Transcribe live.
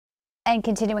And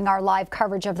continuing our live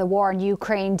coverage of the war in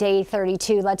Ukraine, day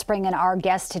 32, let's bring in our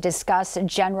guests to discuss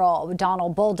General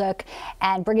Donald Bolduc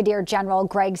and Brigadier General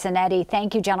Greg Zanetti.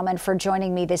 Thank you, gentlemen, for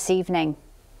joining me this evening.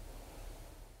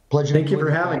 Pleasure. Thank you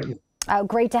for having me.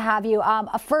 Great to have you.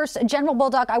 First, General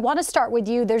Bolduc, I want to start with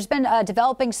you. There's been a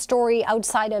developing story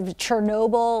outside of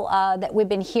Chernobyl that we've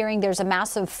been hearing. There's a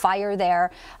massive fire there.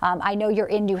 I know you're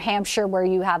in New Hampshire where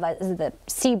you have the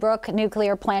Seabrook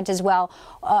nuclear plant as well.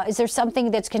 Is there something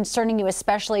that's concerning you,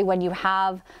 especially when you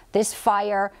have this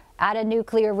fire at a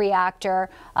nuclear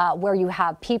reactor where you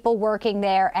have people working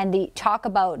there, and the talk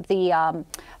about the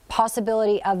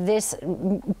possibility of this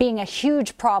being a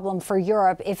huge problem for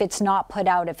Europe if it's not put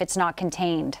out, if it's not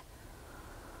contained?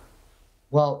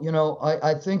 Well, you know,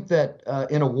 I think that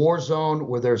in a war zone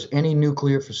where there's any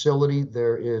nuclear facility,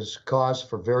 there is cause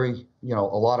for a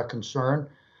lot of concern.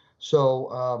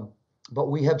 So,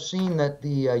 but we have seen that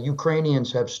the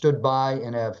Ukrainians have stood by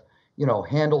and have,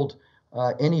 handled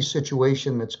any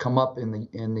situation that's come up in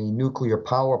the nuclear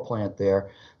power plant there.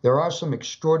 There are some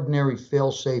extraordinary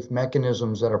fail-safe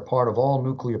mechanisms that are part of all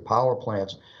nuclear power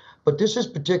plants. But this is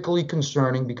particularly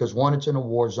concerning because, one, it's in a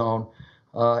war zone,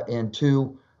 and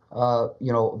two,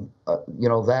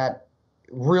 that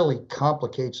really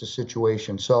complicates the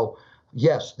situation. So,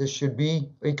 yes, this should be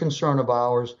a concern of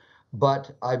ours,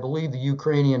 but I believe the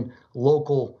Ukrainian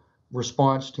local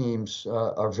response teams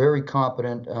are very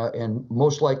competent and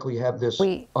most likely have this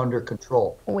under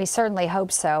control. We certainly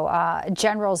hope so.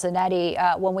 General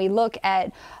Zanetti, when we look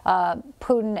at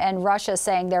Putin and Russia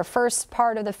saying their first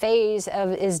part of the phase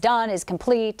is done, is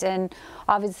complete, and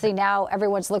obviously now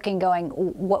everyone's looking, going,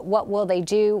 what will they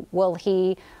do? Will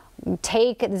he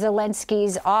take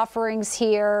Zelensky's offerings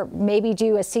here, maybe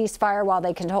do a ceasefire while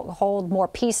they can hold more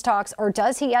peace talks, or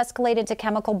does he escalate into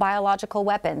chemical, biological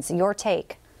weapons? Your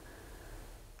take?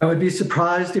 I would be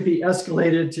surprised if he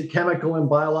escalated to chemical and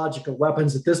biological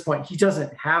weapons at this point. He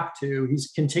doesn't have to.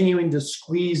 He's continuing to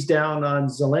squeeze down on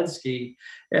Zelensky.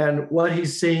 And what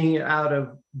he's seeing out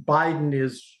of Biden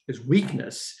is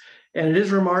weakness. And it is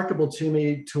remarkable to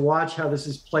me to watch how this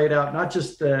is played out, not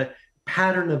just the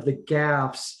pattern of the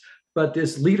gaffes, but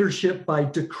this leadership by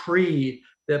decree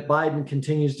that Biden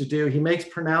continues to do. He makes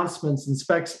pronouncements and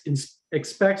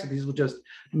expects that these will just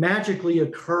magically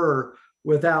occur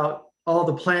without all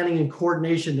the planning and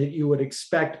coordination that you would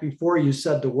expect before you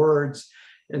said the words.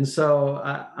 And so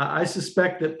I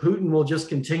suspect that Putin will just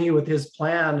continue with his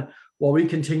plan while we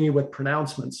continue with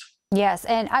pronouncements. Yes,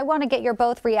 and I want to get your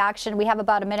both reaction. We have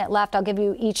about a minute left. I'll give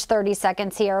you each 30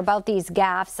 seconds here about these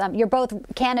gaffes. You're both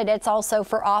candidates also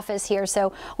for office here,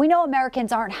 so we know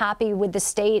Americans aren't happy with the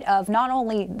state of not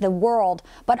only the world,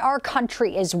 but our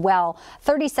country as well.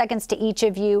 30 seconds to each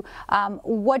of you.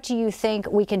 What do you think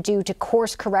we can do to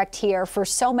course correct here for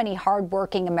so many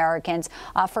hardworking Americans?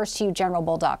 First to you, General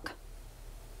Bolduc.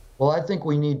 Well, I think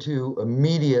we need to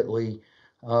immediately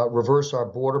reverse our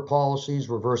border policies,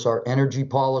 reverse our energy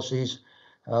policies.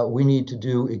 We need to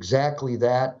do exactly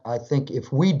that. I think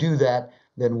if we do that,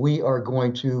 then we are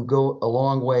going to go a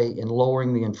long way in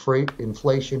lowering the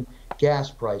inflation, gas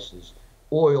prices,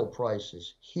 oil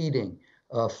prices, heating,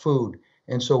 food.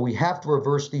 And so we have to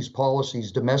reverse these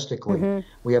policies domestically. Mm-hmm.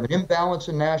 We have an imbalance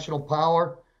in national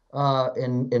power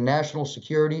and national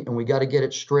security, and we got to get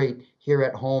it straight here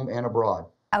at home and abroad.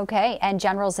 Okay, and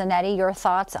General Zanetti, your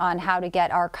thoughts on how to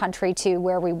get our country to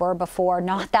where we were before,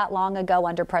 not that long ago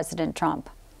under President Trump?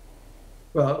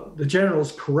 Well, the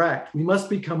general's correct. We must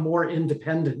become more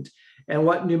independent. And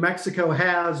what New Mexico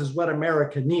has is what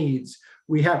America needs.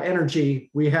 We have energy,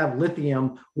 we have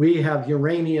lithium, we have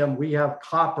uranium, we have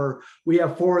copper, we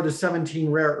have 4 of the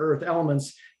 17 rare earth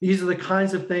elements. These are the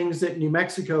kinds of things that New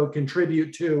Mexico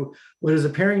contribute to what is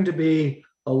appearing to be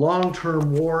a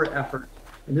long-term war effort.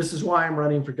 And this is why I'm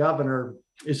running for governor,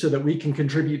 is so that we can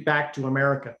contribute back to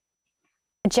America.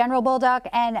 General Bolduc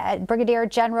and Brigadier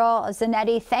General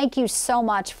Zanetti, thank you so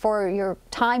much for your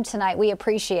time tonight. We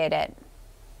appreciate it.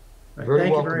 Thank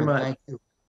you very much. Thank you.